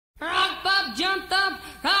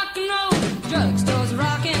drugstore's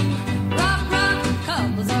rocking, rock, rock,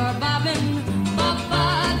 couples are bobbing, bop,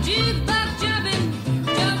 bop, jukebox jumping,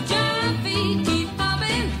 jump, jump, feet keep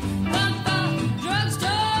popping, bop, bop,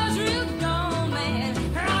 drugstore's real gone mad,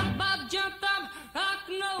 rock, bop, jump, bop, rock,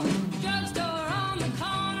 no, drugstore on the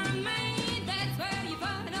corner of Main, that's where you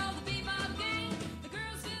find all the bebop gang, the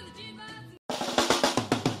girls to the jukebox.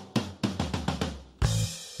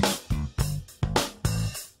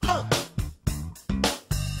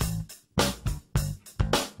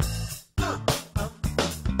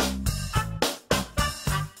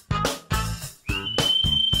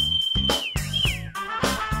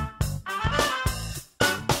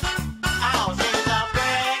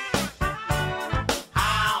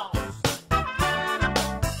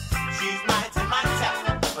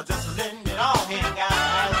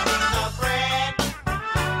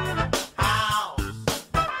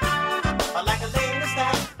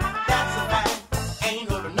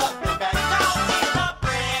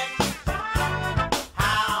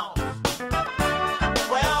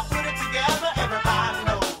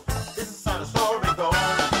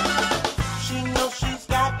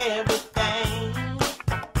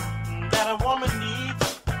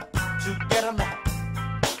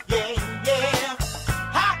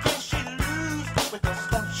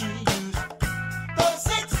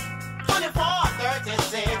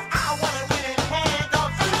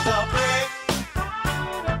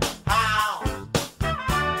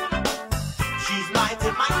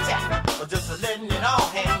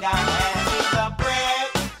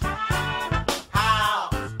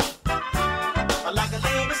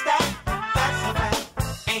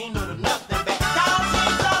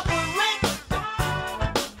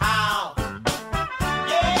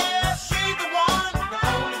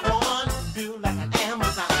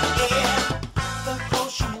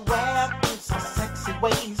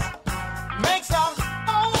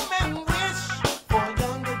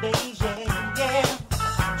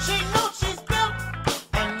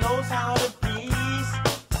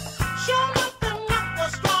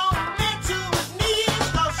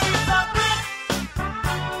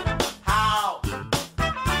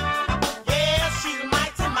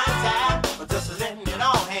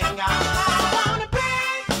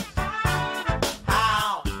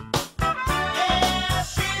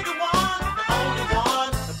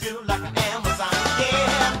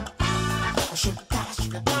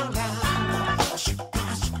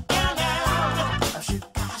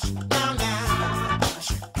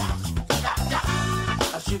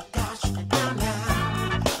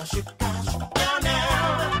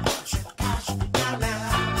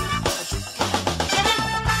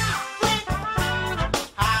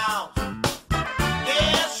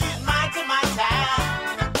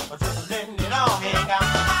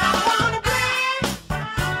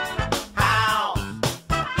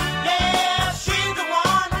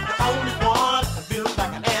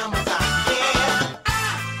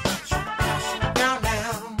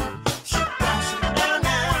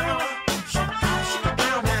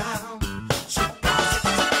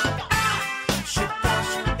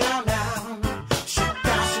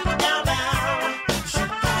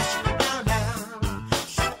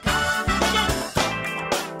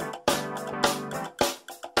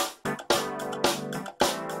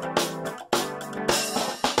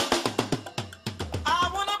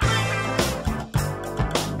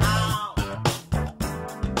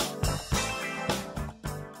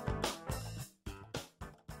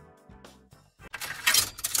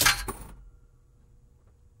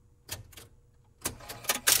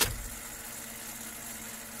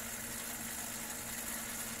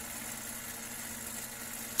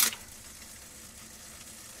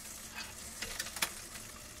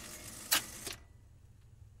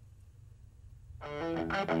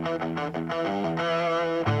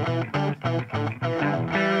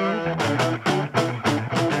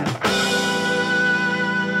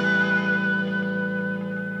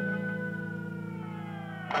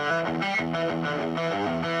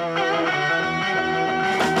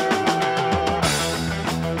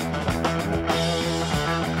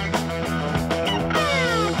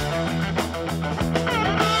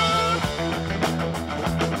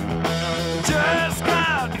 Just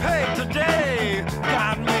got paid today,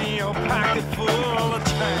 got me a pocket full of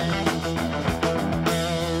change.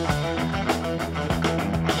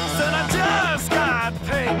 Said I just got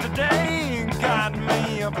paid today, got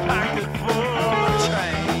me a pocket full of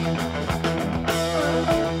change.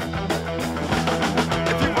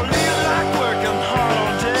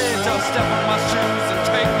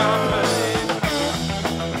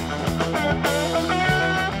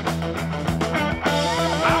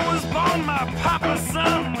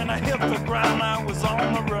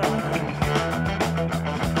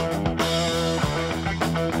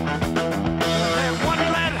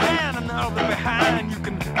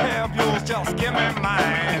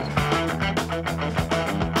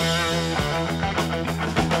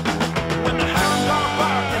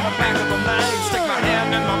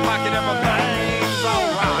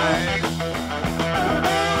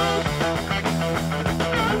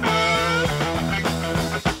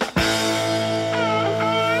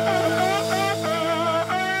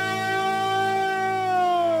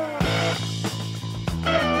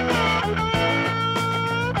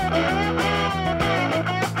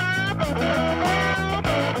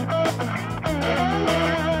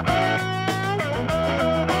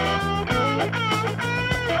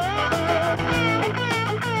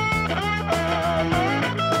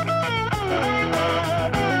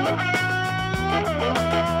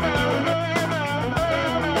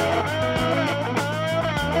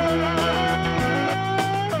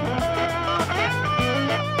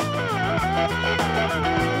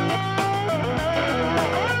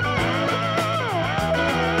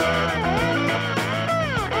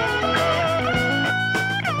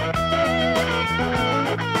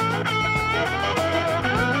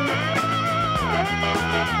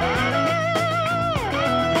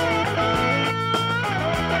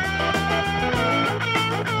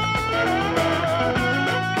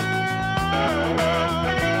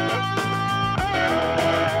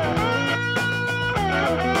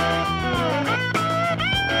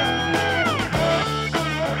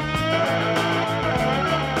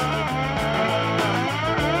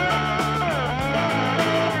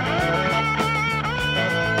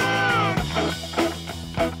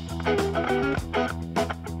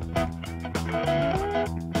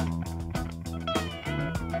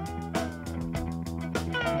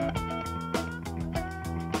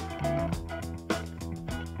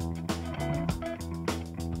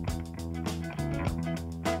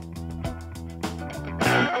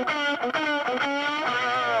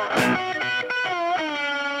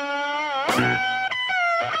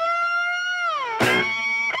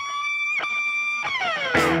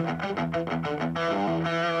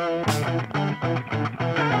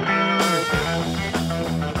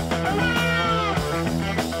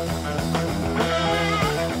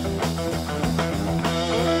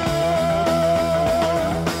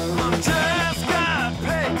 Just got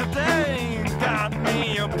paid today, got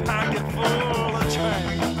me a pocket full of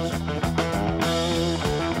change.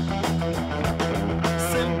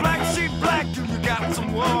 Say, black sheep, black, do you got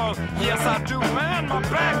some wool? Yes, I do, man, my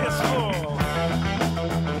bag is full.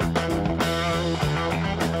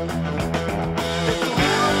 It's the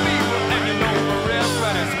real people, and you know the rest,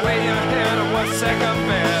 but it's way ahead of what's second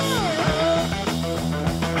best.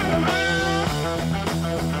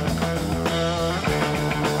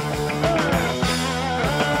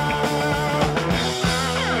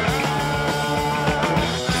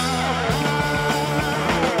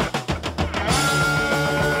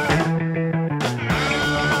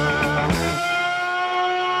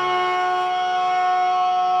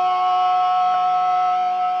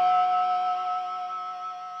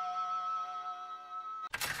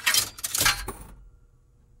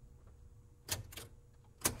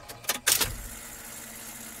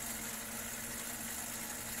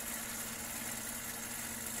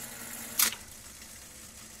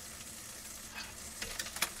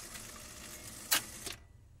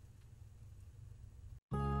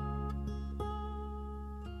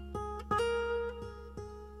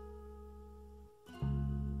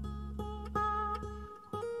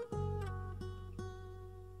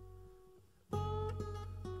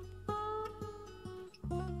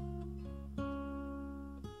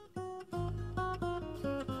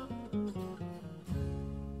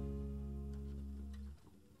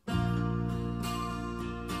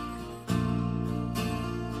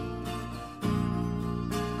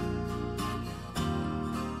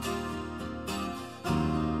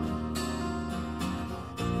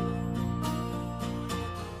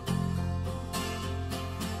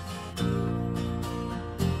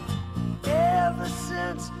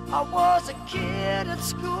 I was a kid at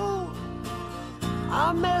school.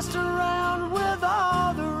 I messed around with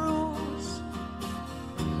all the rules.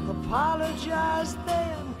 Apologized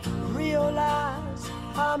then, realized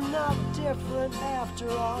I'm not different after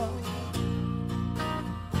all.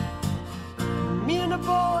 Me and the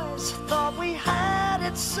boys thought we had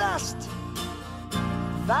it sussed.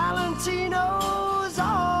 Valentino's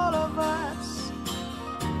all of us.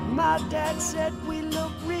 My dad said we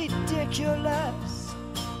look ridiculous,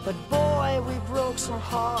 but boy, we broke some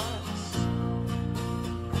hearts.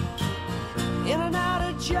 In and out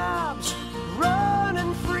of jobs,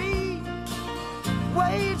 running free,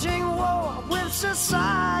 waging war with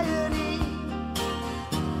society.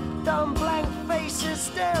 Dumb blank faces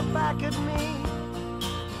stare back at me,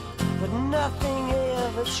 but nothing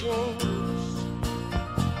ever changed.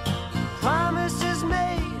 Promises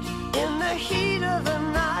made in the heat of the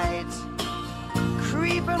night,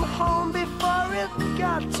 creeping home before it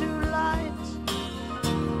got too light.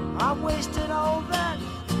 I wasted all that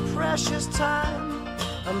precious time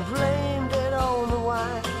and blamed it on the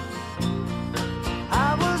wine.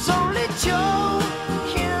 I was only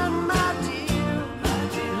joking, my dear,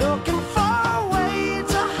 looking for a way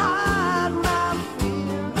to hide my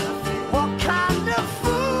fear. What kind of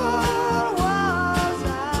fool was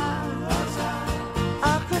I?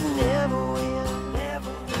 I could never win,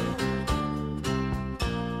 never win.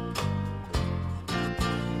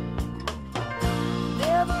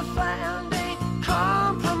 Never found a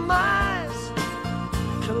compromise.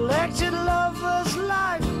 Collected lovers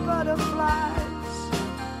like butterflies.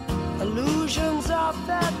 Illusions of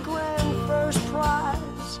that grand first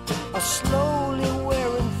prize are slowly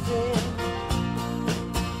wearing thin.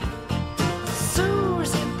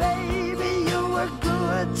 Susie, baby, you were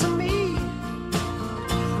good to me,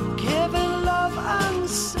 giving love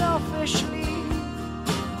unselfishly,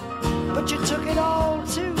 but you took it all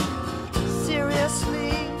too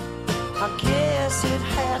seriously. I guess it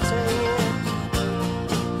had to end.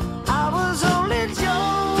 I was only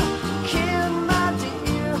joking, my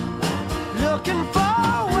dear, looking for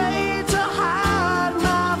a way to hide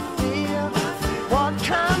my fear. What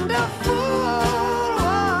kind of fool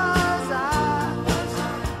was I?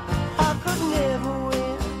 I could never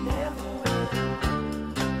win, never win.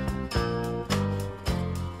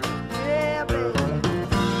 Yeah, baby.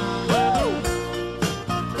 Woo!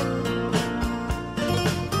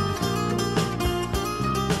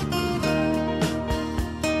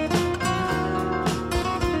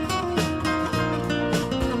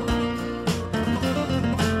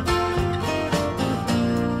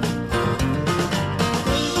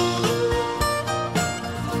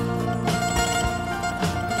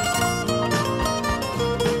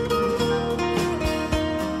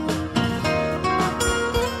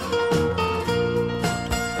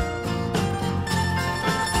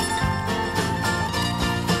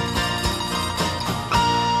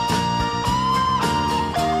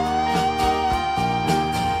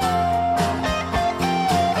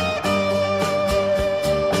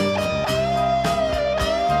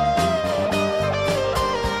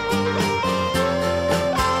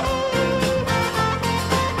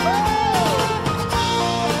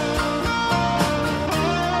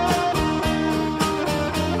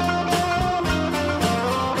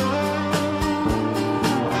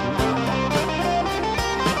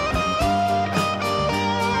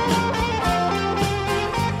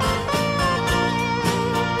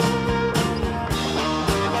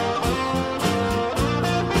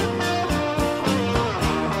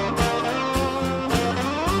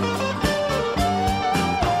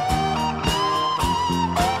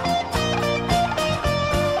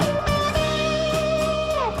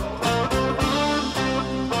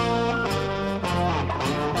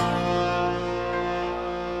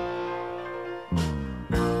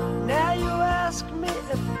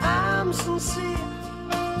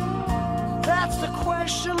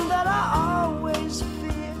 question that I always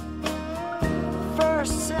fear. Verse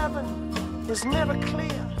 7 is never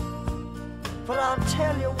clear, but I'll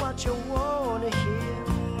tell you what you want to hear.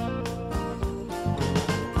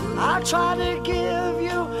 I try to give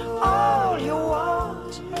you all you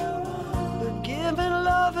want, but giving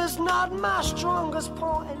love is not my strongest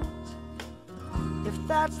point. If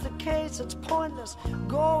that's the case, it's pointless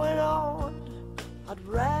going on. I'd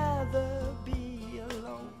rather be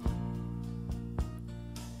alone.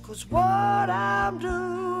 'Cause what I'm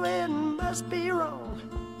doing must be wrong,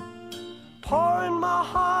 pouring my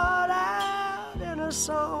heart out in a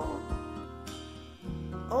song,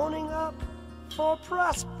 owning up for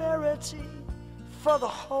prosperity for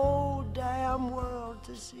the whole damn world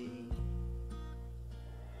to see.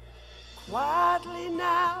 Quietly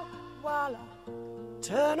now, while I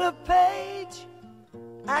turn a page,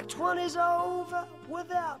 Act 1 is over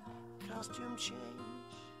without costume change.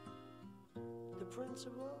 The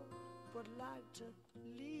principal would like to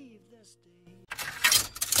leave the stage.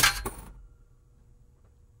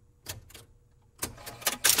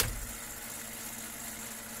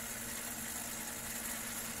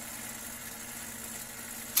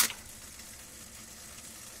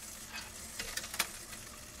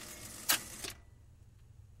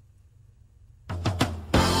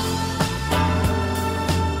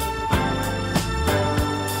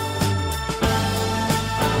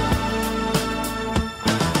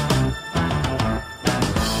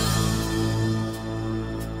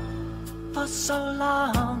 So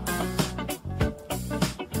long,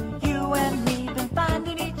 you and me been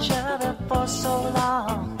finding each other for so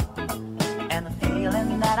long, and the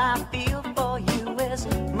feeling that I feel for you is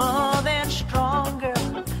more than stronger.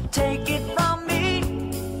 Take it from me,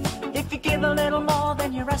 if you give a little more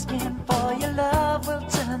than you're asking for, your love will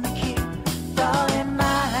turn the key. Darling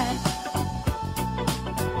mine,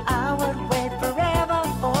 I would wait forever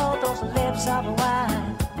for those lips of wine.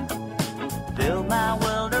 Build my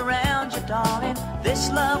world around you, darling.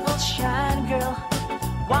 This love will shine, girl.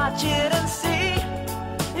 Watch it and see.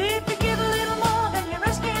 If you give a little more than you're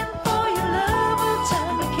asking for, your love will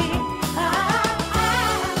turn the key.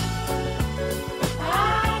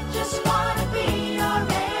 I just wanna be your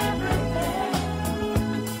everything.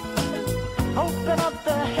 Open up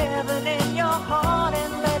the heaven in your heart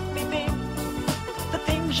and let me be the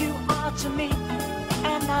things you are to me,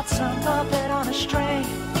 and not some puppet on a string.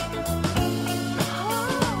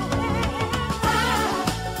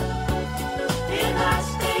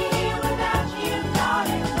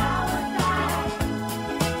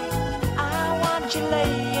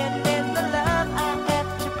 Laying in the love I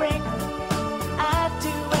have to bring, I'd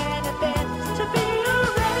do anything to be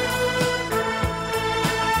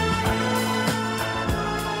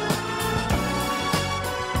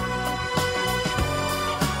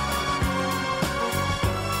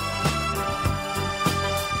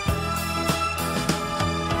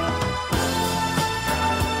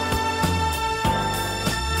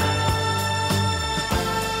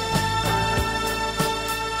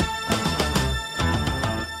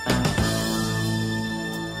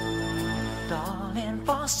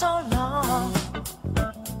for so long.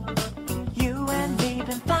 You and me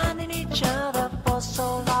been finding each other for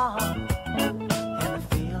so long, and the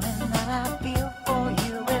feeling that I feel for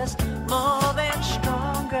you is more than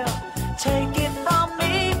stronger. Take it from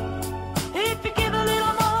me, if you give a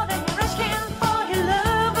little more than you're asking for, your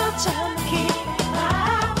love will turn the key.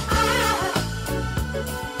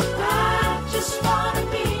 I just wanna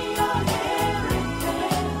be your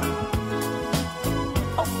everything.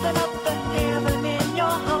 Open up the heaven in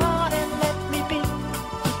your heart and let me be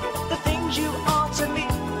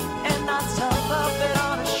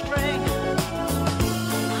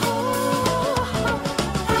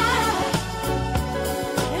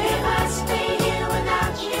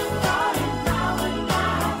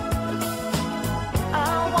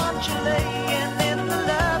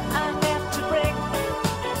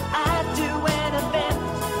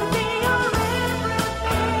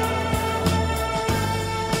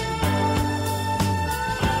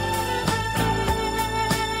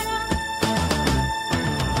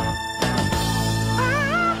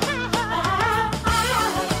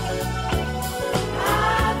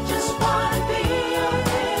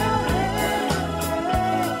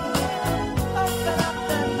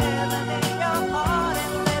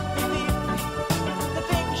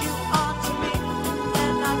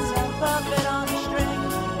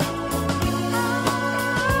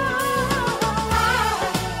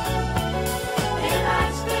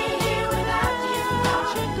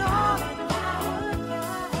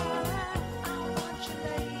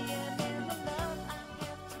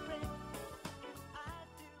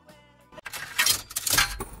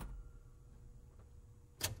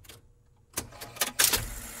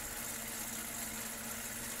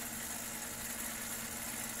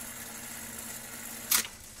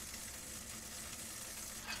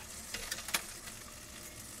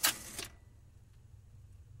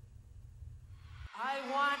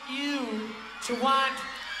to want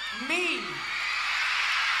me.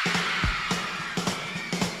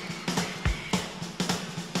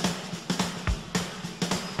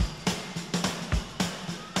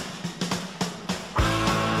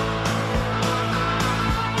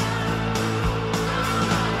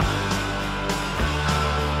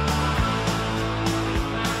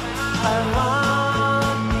 I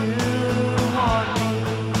want you to want me.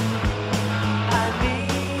 I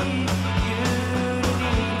need you to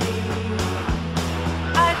need me.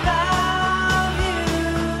 I love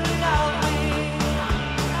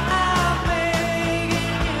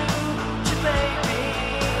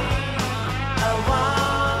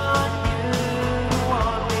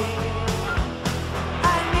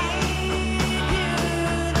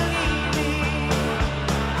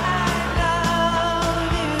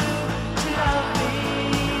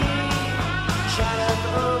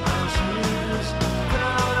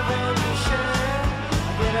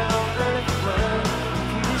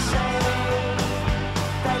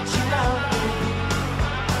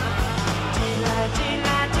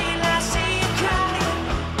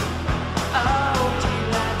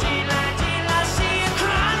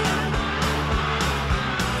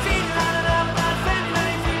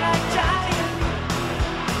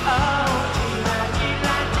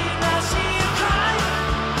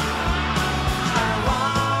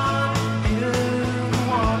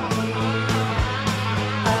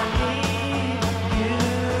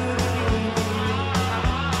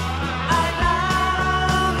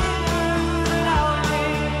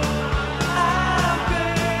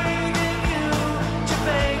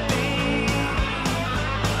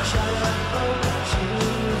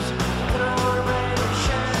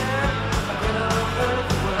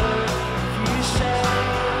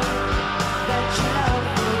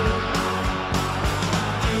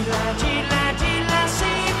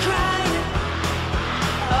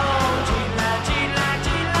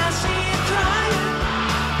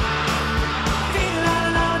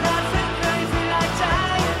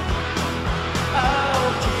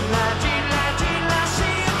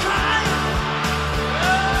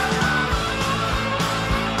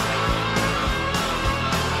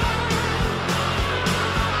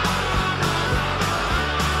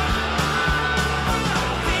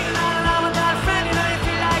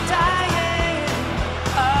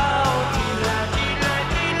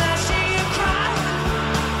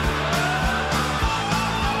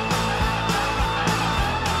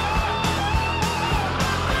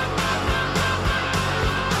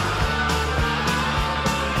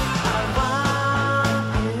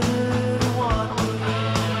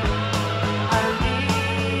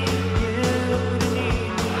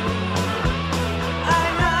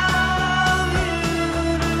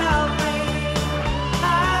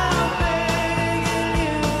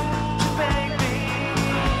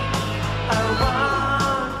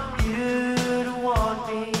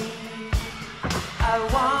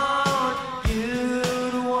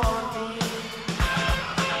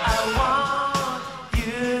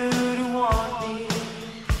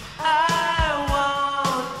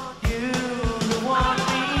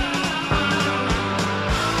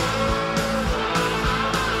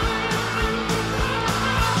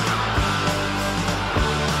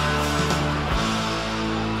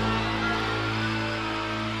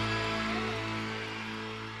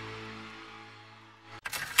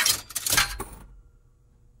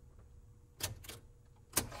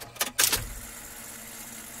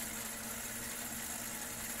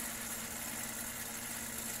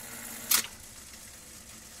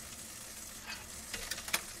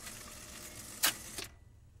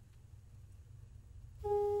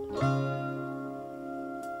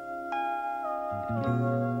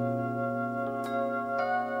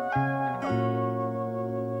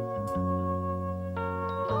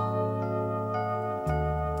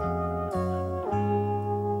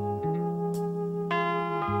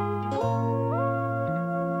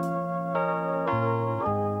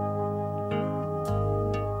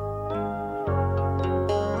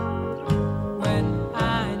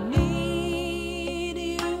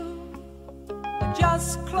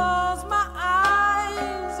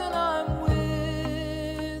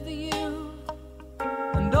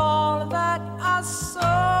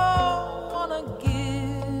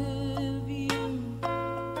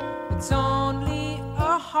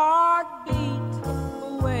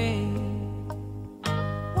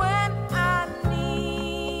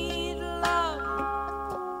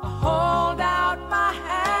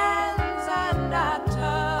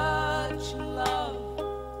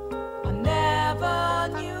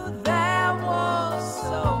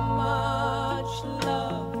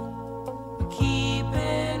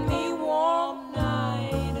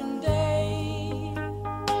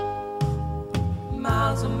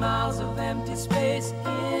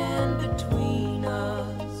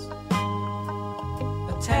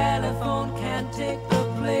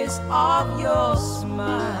kiss of your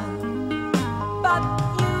smile. But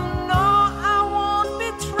you know I won't be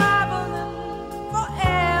traveling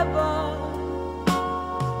forever.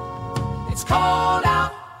 It's cold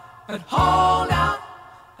out, but hold out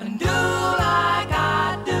and do like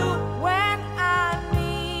I do when I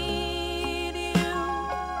need you.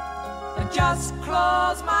 I just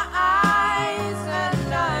close my eyes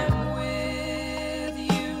and I'm with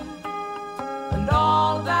you. And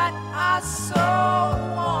all that I so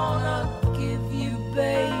wanna give you,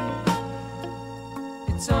 babe,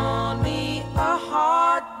 it's only a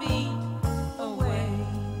heartbeat away.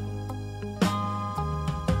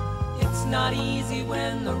 It's not easy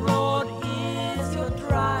when the road is your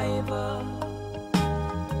driver.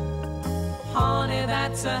 Honey,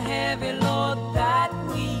 that's a heavy load that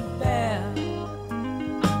we bear.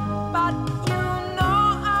 But you know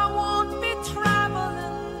I won't be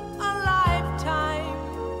traveling a lifetime.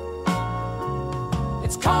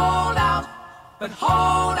 It's cold out, but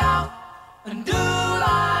hold out and do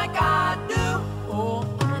like I do. Oh,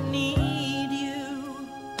 I need you.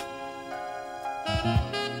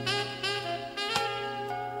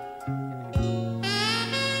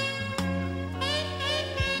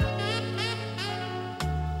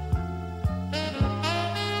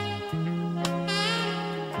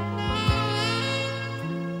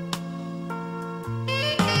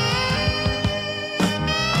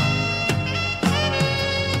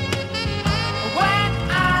 When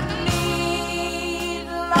I need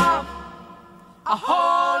love, I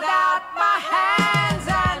hold out my hands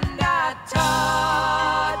and I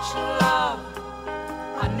touch love.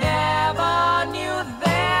 I never knew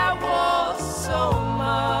there was so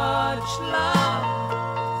much love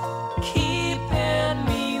keeping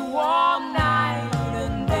me warm night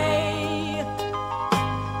and day.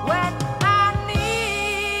 When I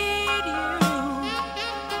need you,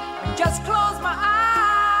 I just close my eyes.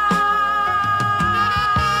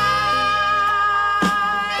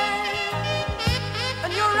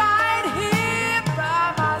 And you're right here by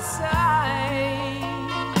my side,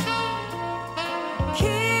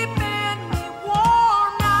 keeping me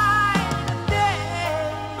warm night and day.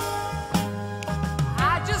 I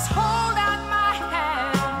just hold out my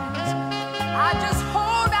hands, I just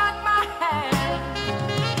hold out my hand,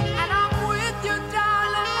 and I'm with you,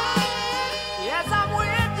 darling. Yes, I'm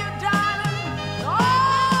with you, darling.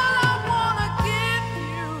 All I wanna give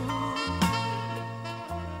you,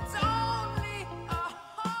 it's only a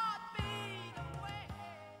heartbeat away.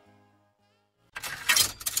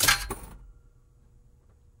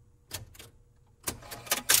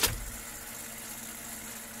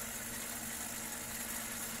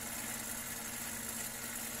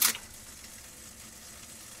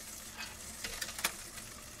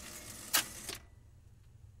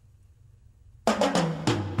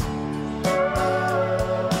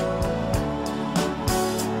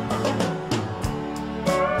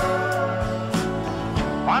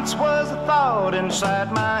 Once was a thought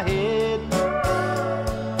inside my head,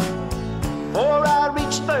 before I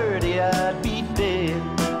reached 30 I'd be dead.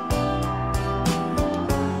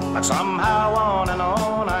 But somehow on and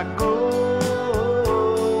on I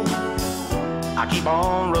go, I keep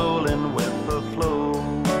on rolling with the flow.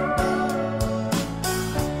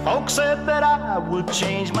 Folks said that I would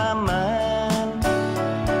change my mind,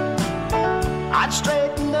 I'd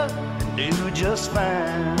straighten up and do just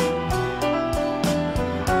fine.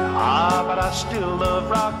 But I still love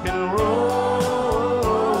rock and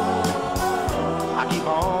roll. I keep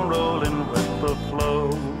on rolling with the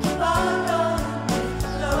flow.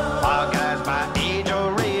 While guys my age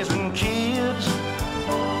are raising kids,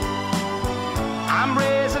 I'm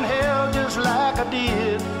raising hell just like I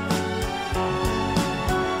did.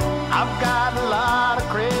 I've got a lot of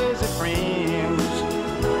crazy friends,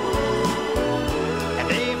 and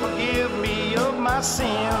they forgive me of my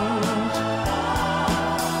sins.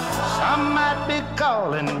 Some might be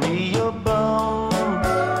calling me a bum,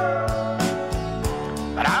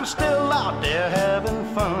 but I'm still out there having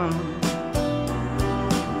fun.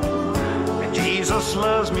 And Jesus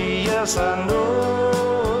loves me, yes I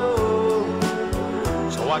know,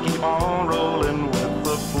 so I keep on rolling with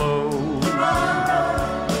the flow.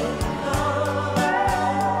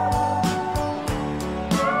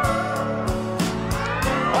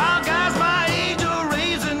 While guys my age are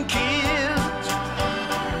raising kids,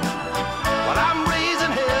 well, I'm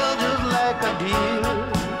raising hell just like I did.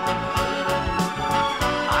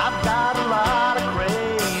 I've got a lot of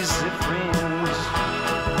crazy friends,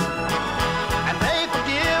 and they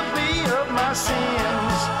forgive me of my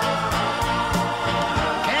sins.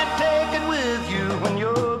 Can't take it with you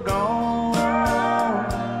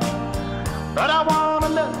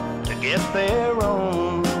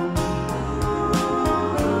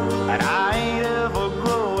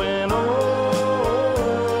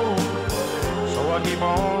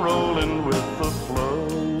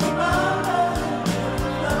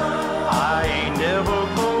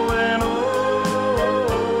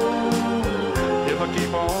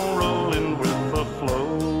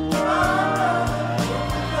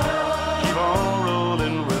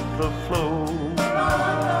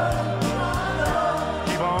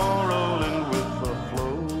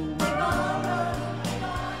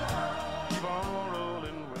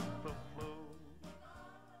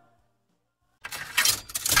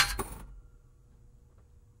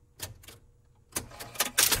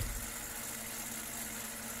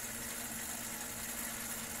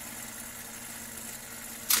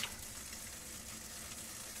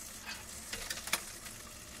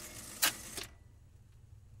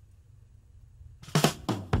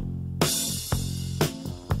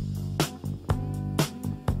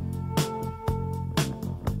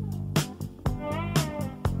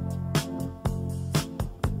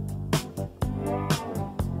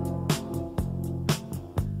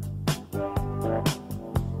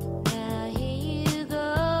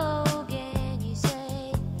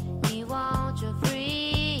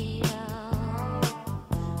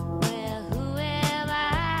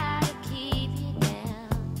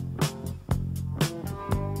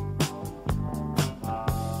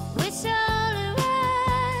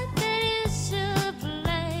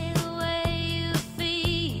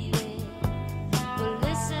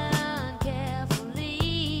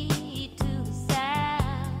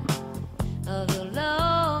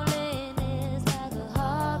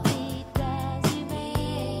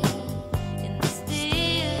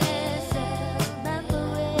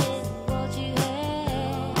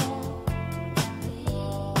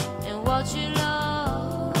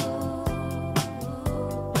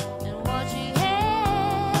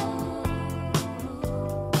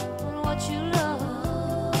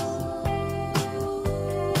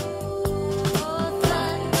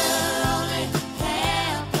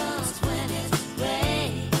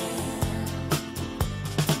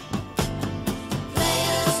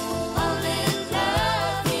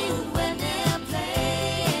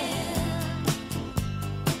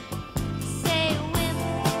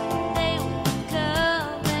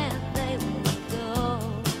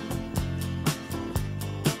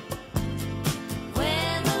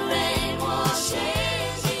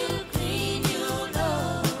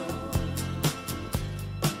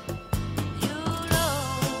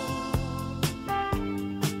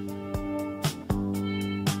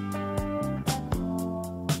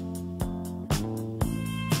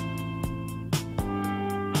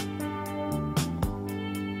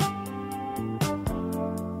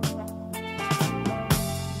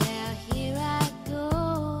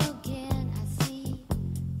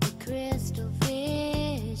crystal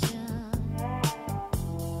vision.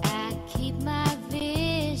 I keep my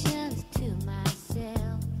visions to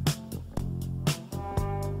myself.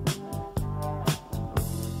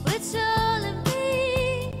 It's only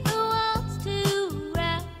me who wants to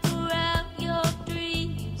wrap around your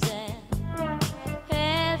dreams and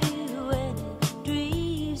have you any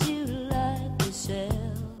dreams you like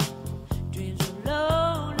yourself. Dreams of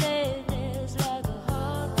loneliness like a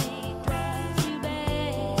heartbeat drives you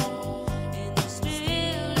back. And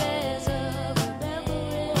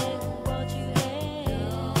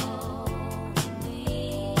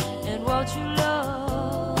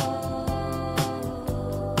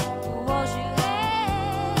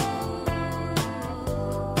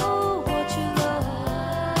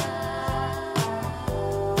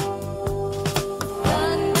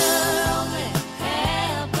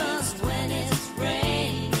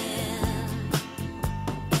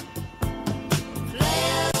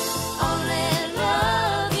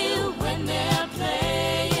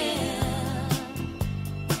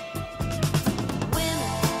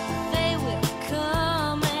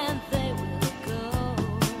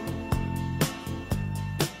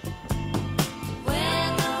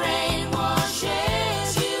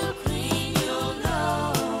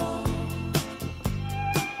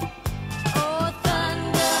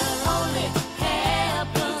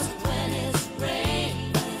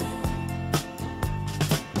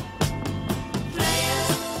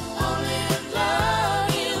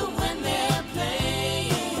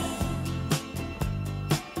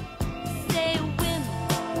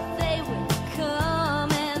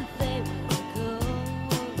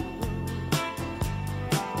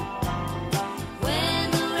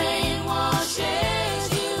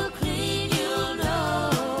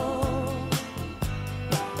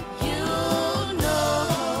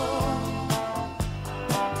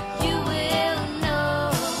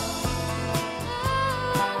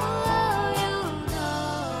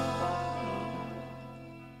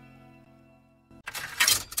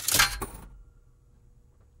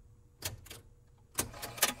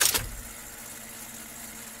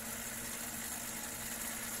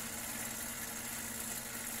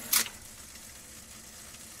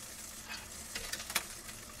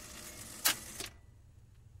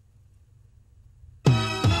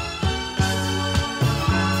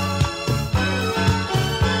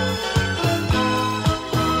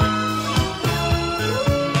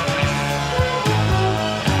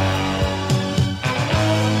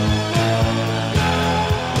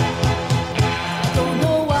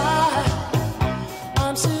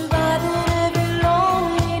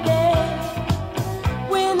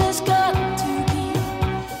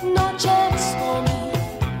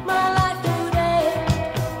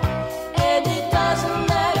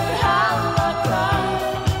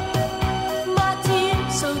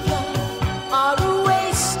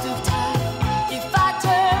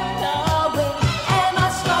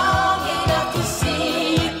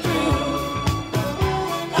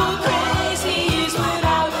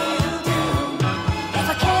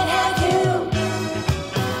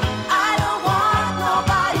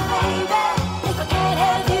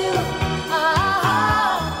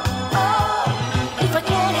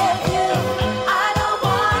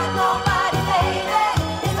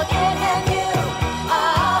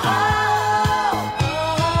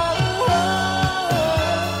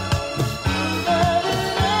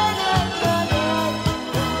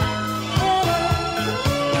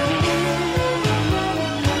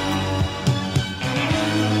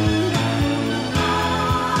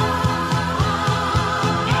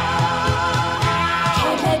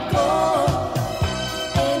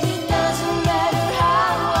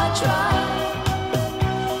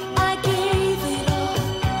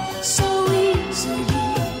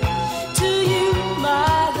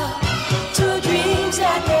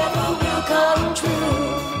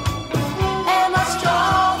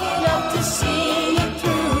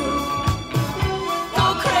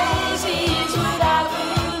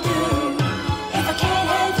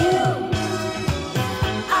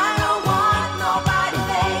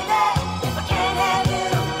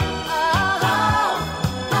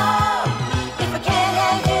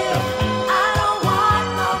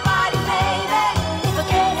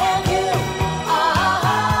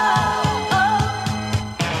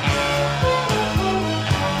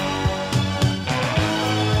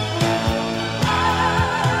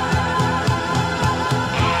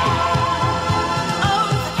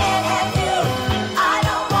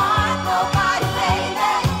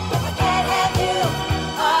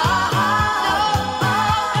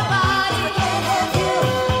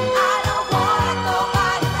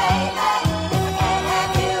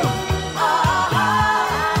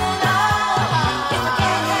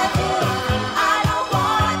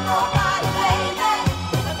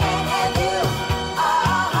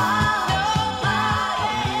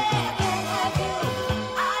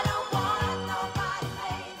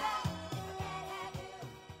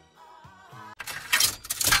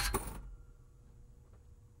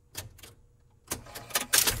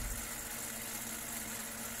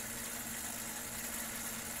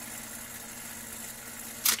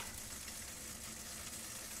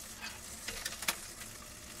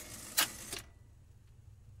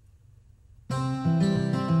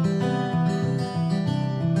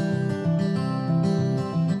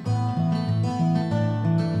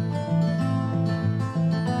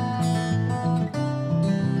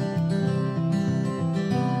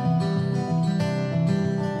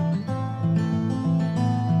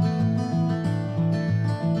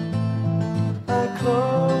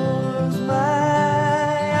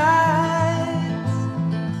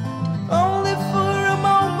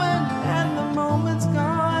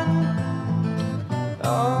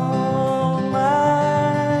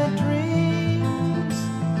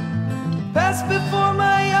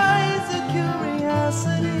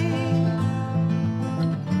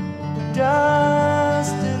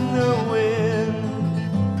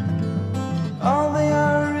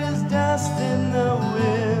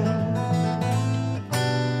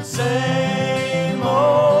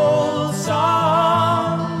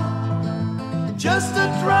a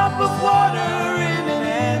drop of water in an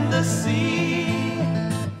endless sea.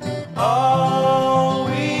 All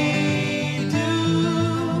we do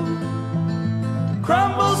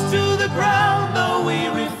crumbles to the ground, though we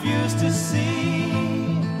refuse to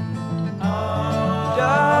see.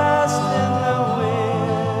 Dust in the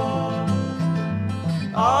wind.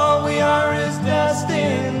 All we are is dust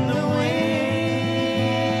in the wind.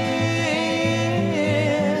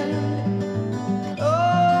 Oh,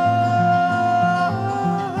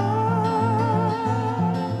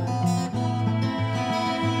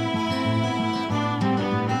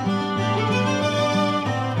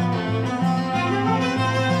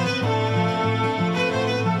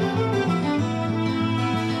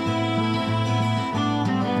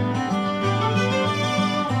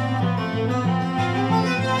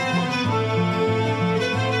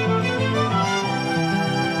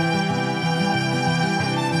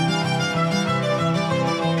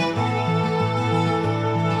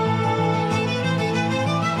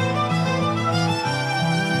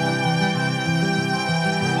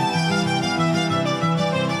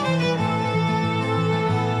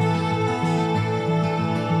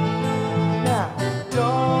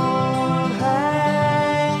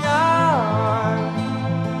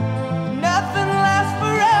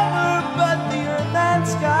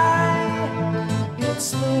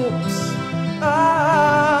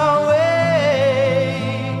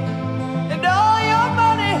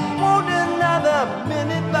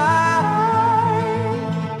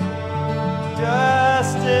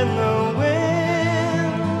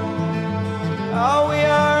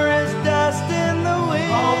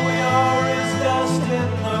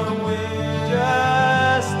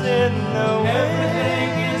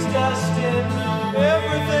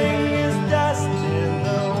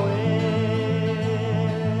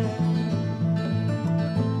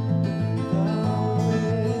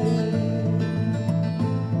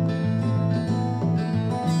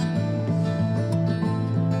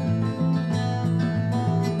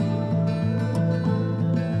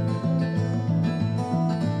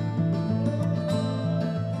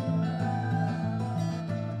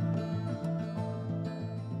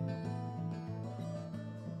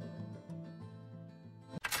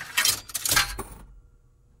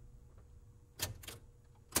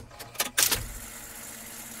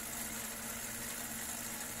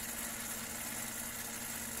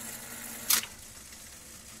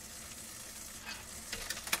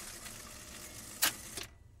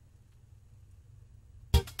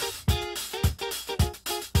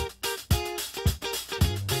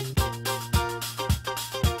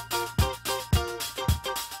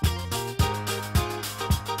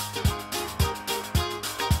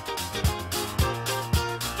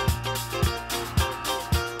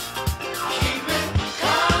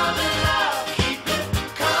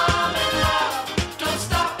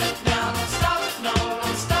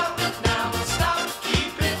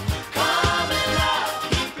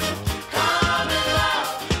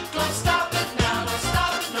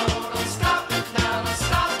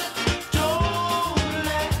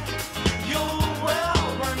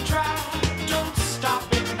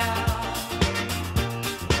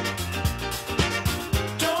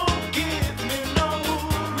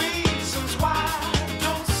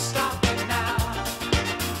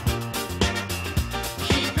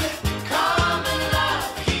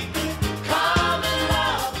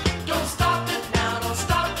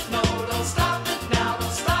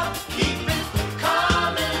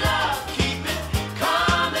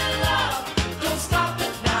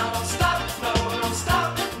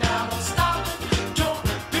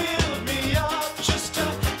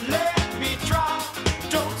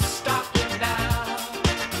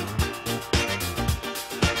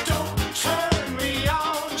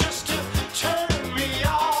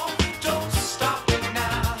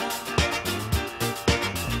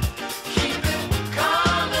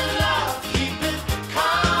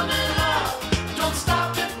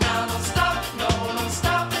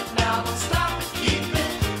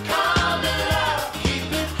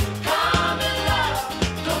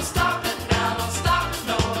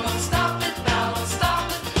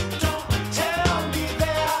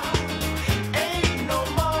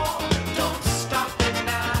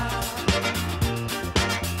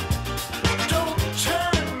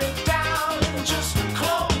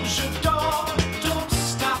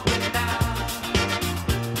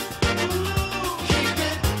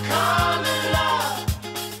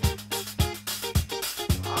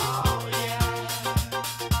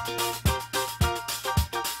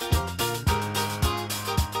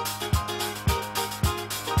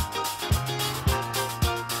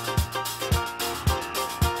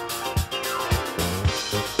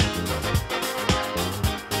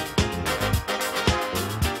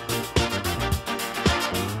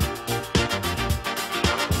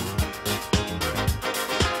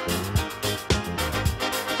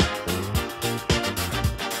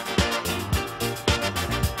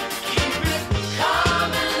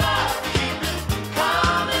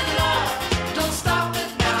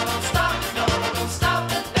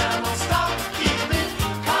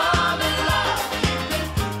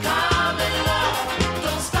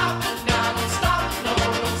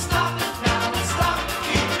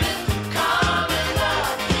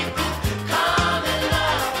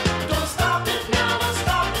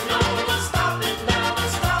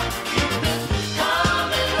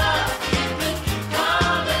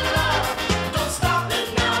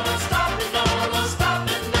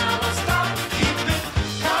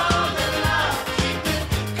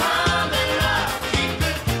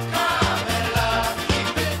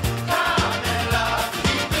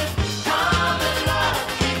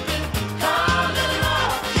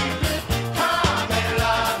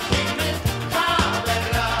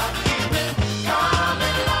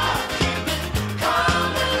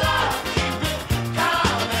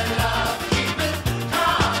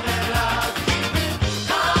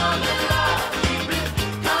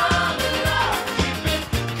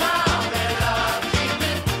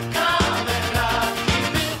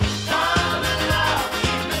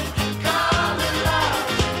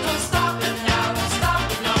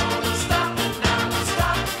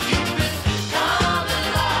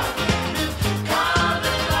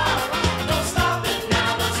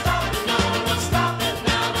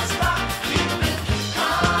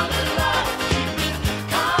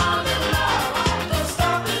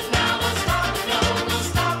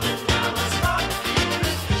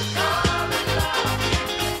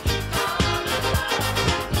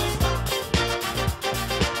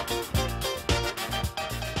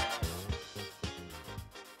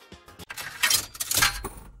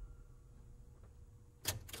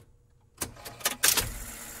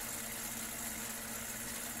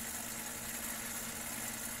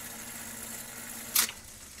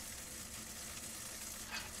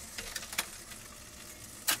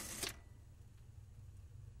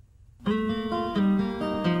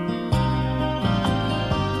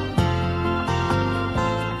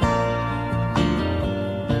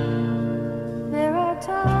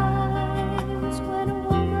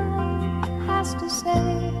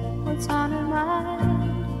 say what's on her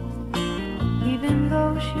mind, even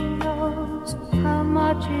though she knows how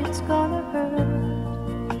much it's gonna hurt.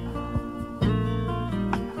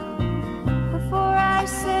 Before I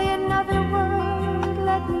say another word,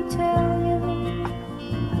 let me tell you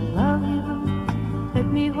I love you. Let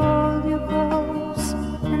me hold you close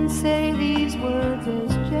and say these words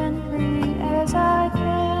as gently as I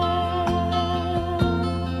can.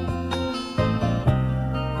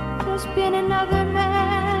 There's been another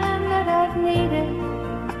man that I've needed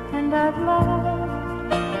and I've loved,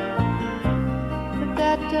 but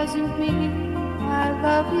that doesn't mean I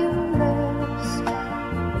love you less.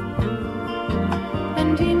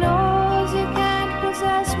 And he knows he can't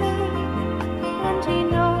possess me, and he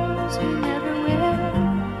knows he never will.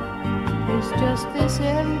 There's just this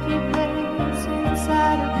empty place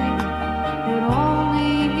inside of me that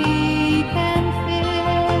only he can fill.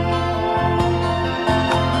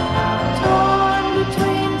 Torn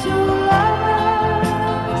between two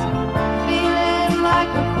lovers, feeling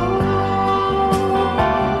like a fool.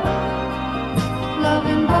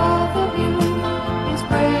 Loving both of you is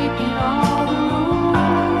breaking all the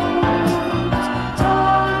rules.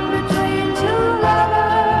 Torn between two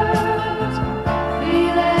lovers,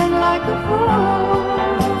 feeling like a fool.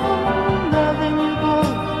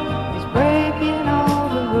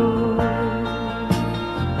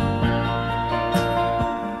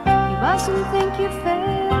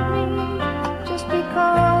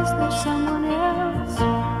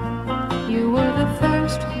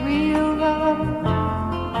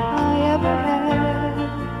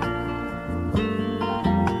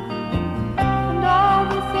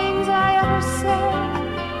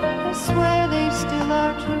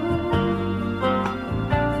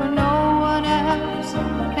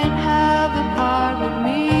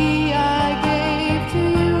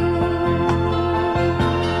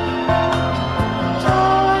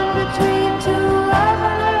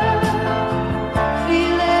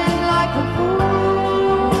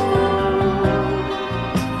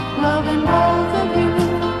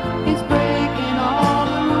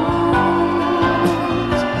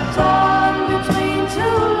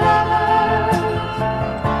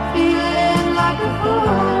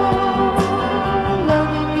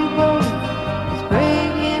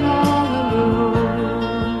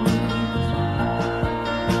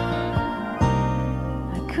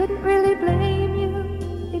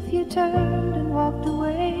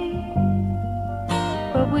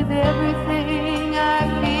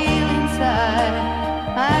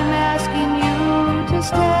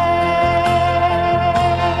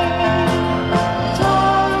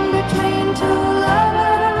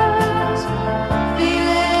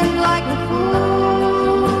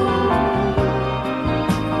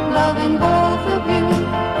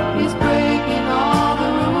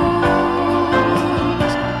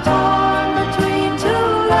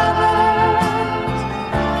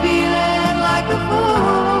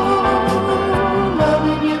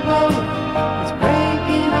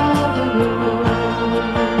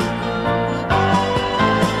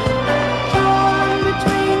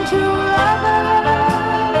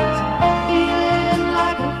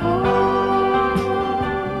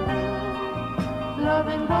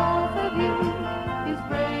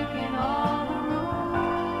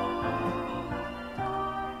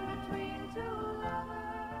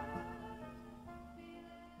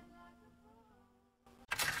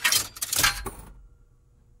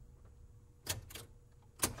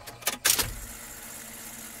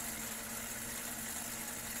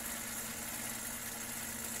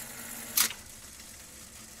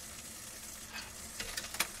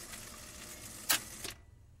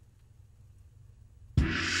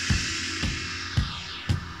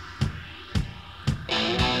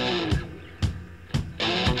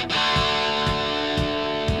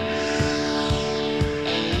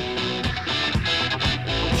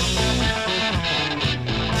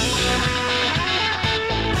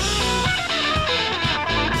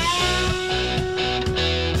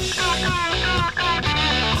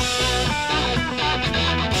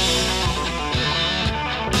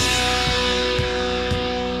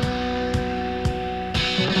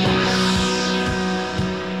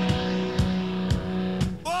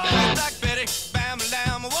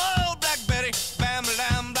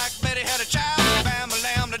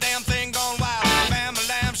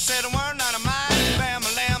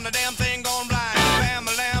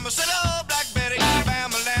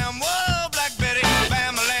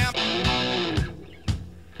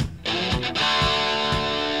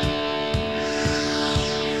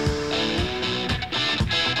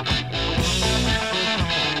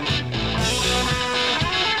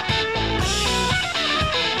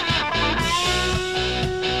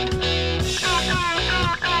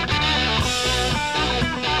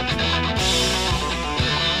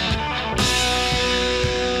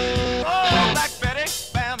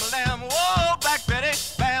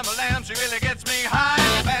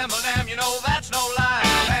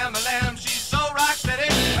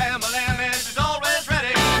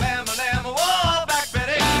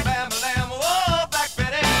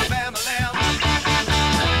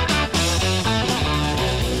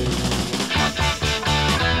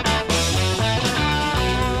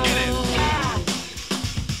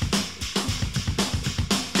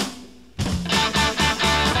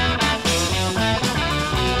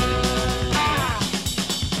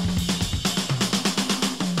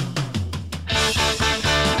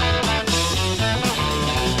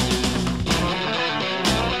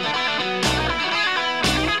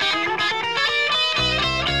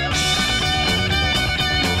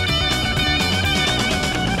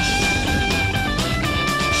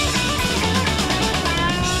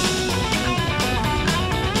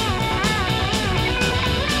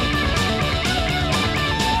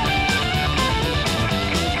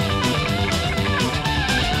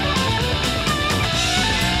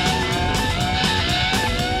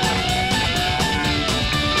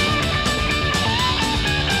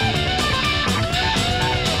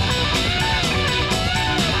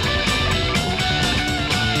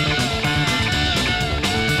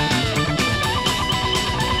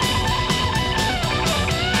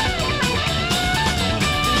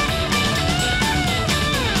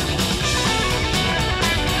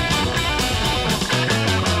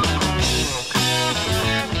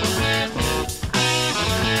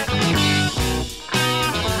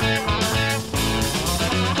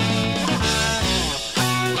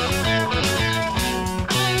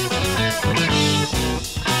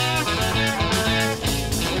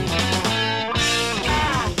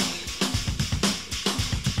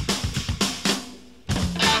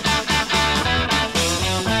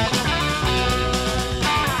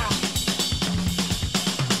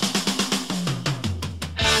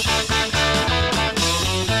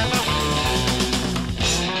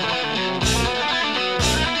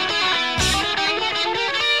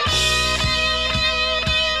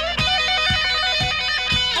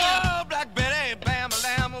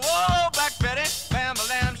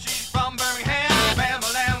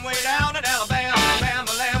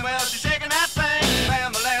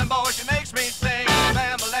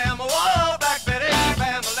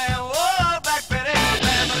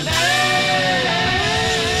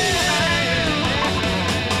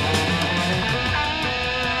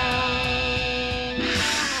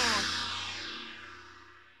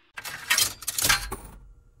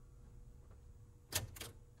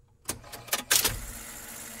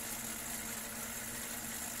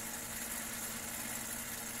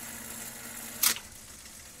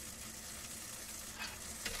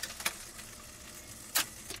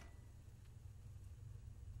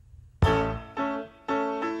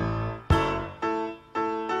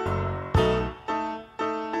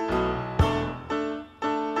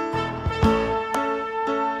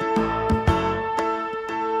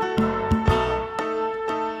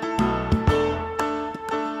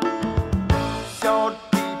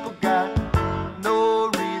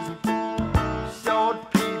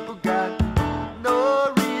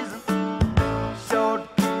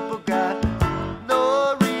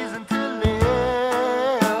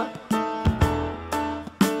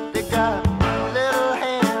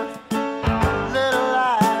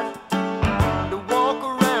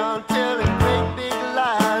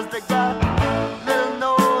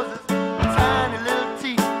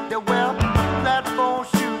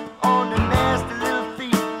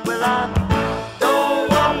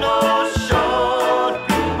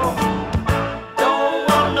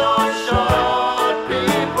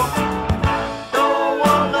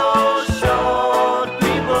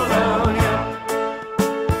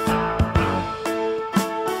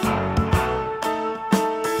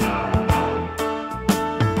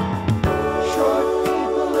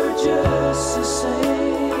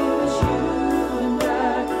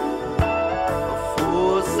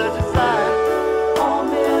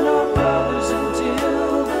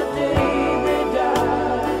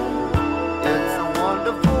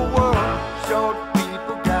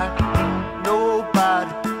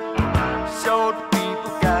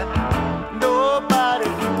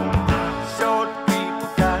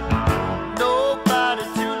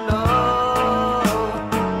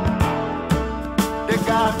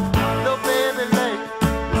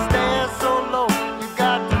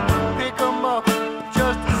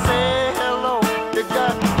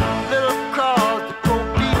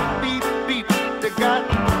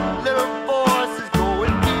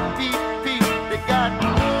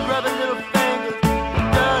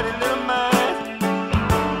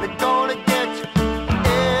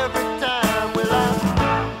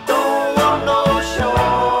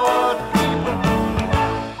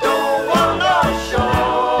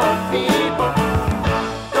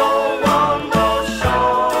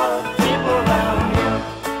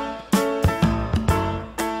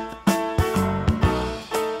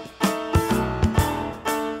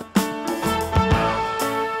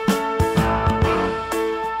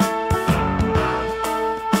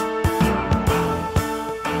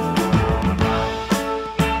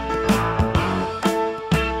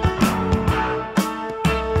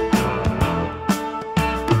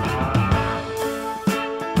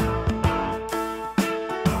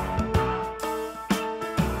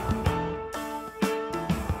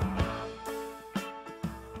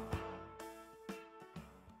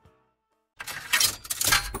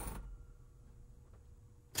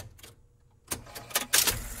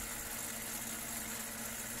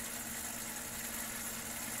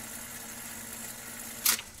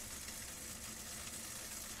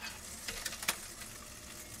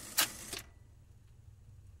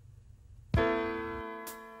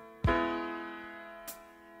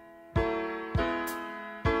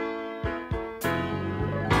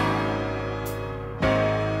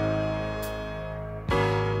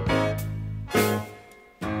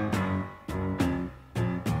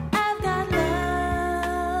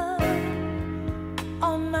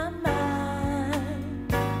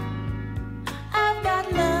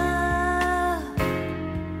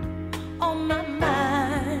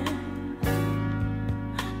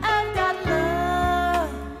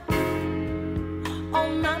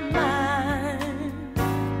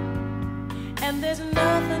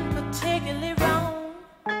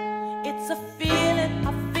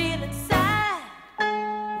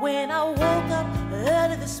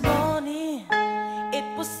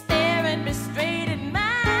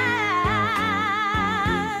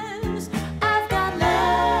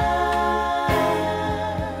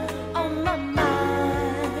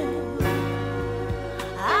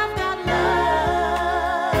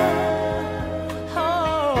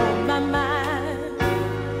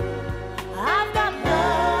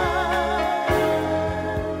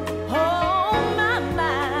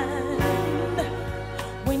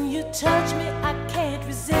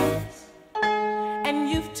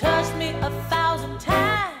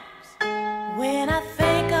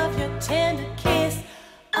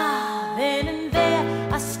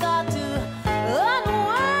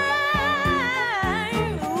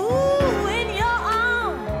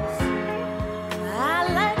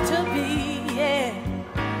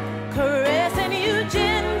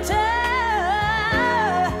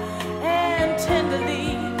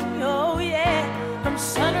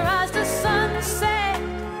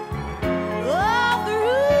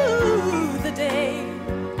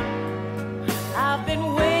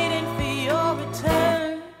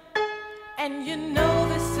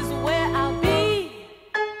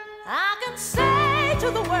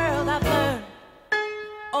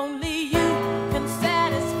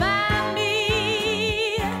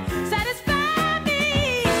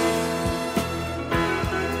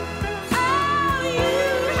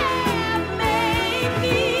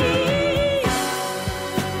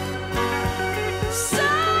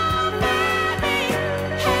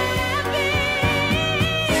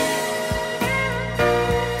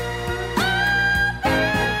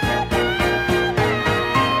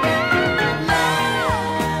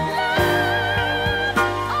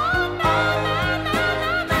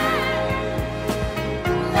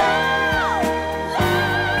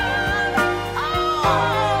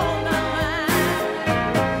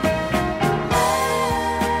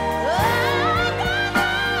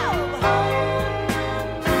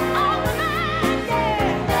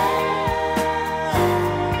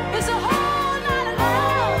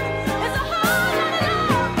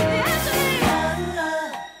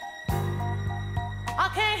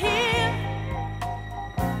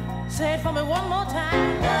 it for me one more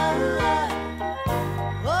time.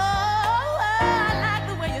 Oh, I like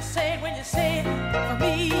the way you say it when you say it for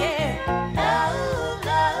me, yeah.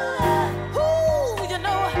 Ooh, you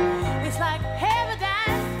know, it's like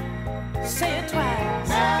paradise. Say it twice.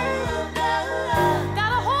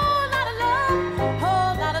 Got a whole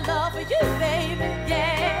lot of love for you, baby,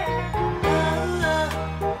 yeah.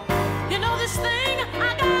 You know this thing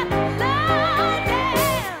I got love, yeah.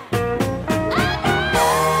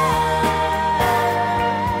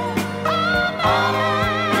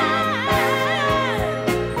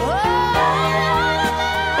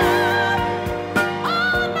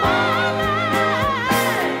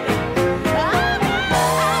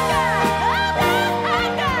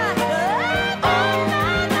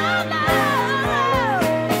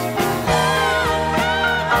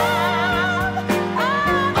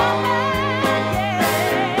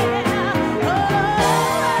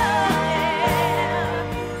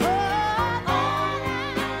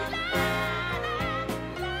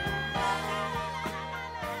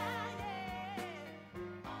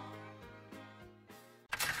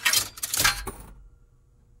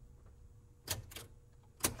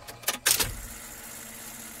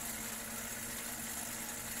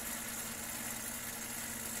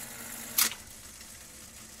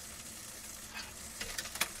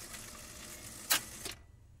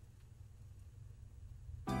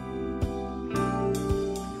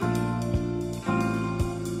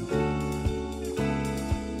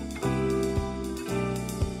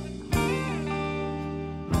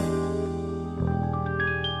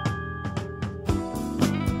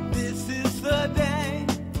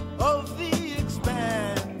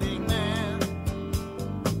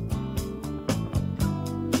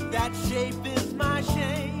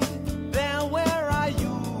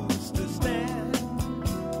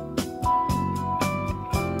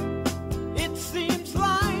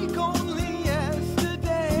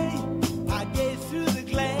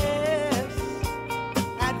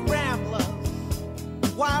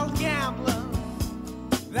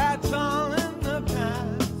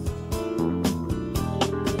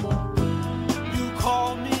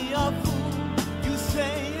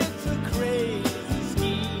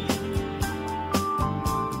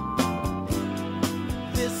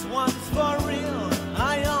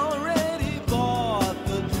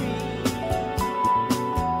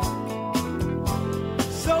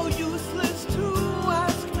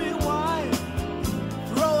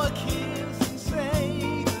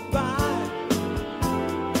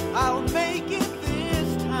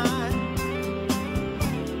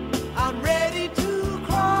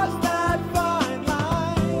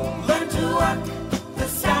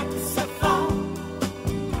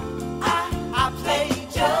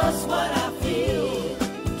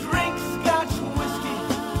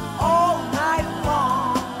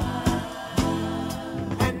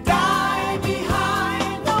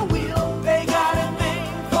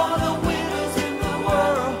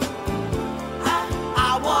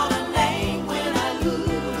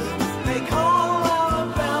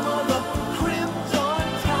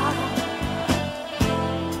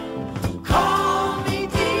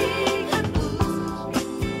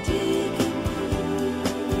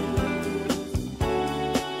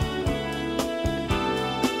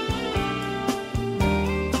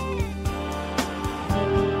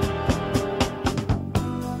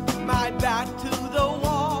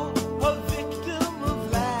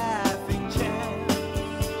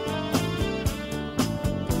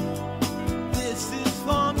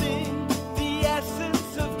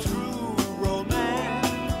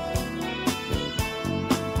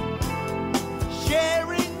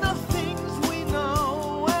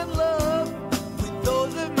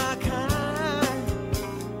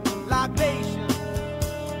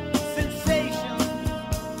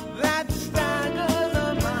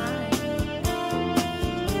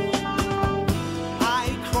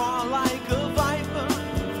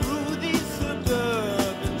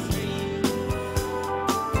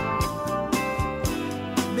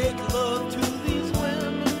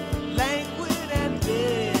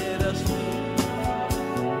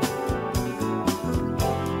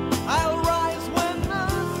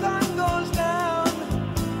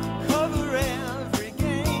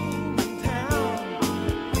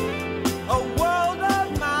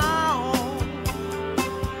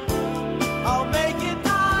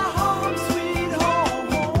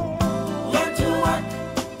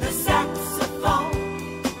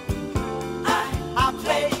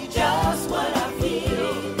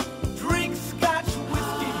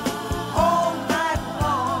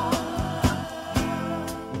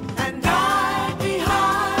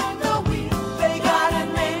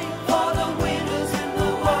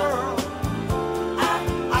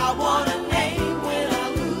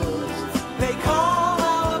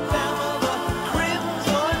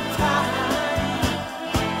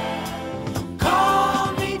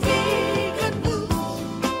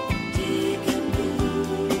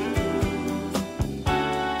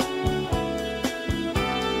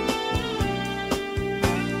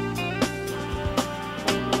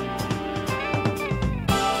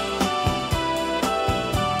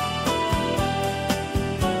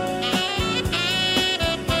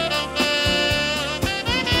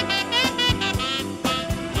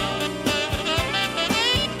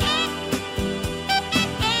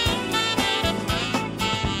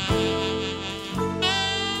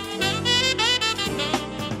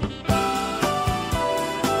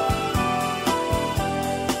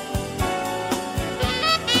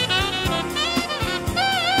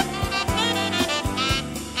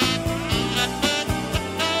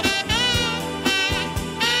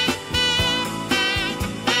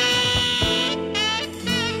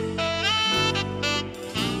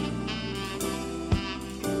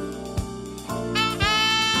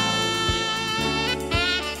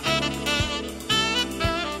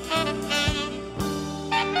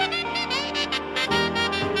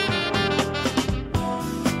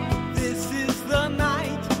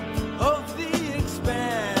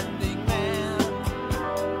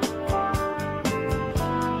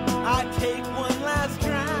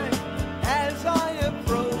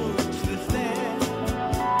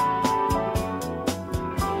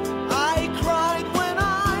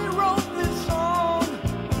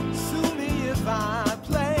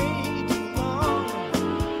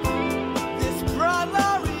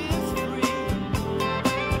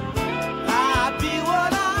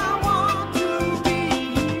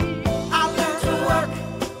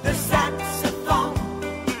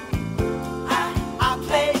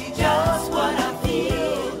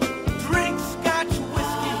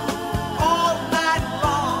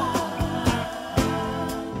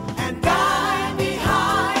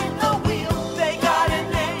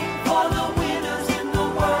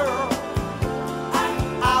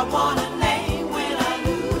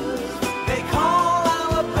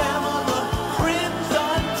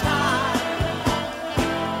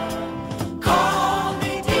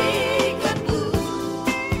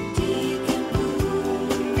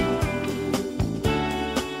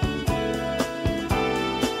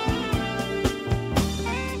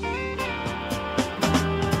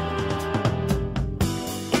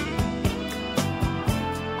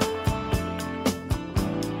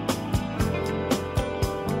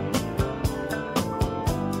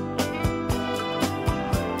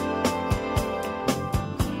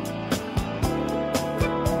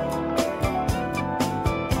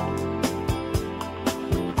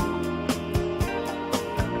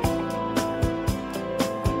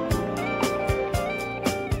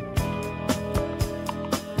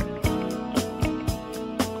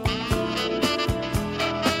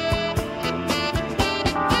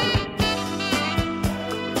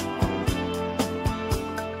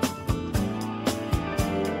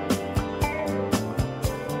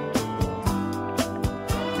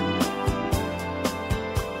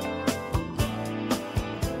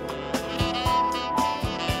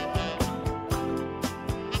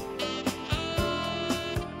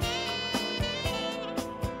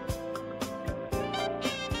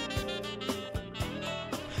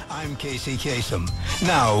 I'm Casey Kasem.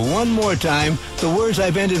 Now, one more time, the words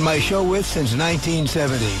I've ended my show with since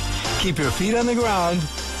 1970. Keep your feet on the ground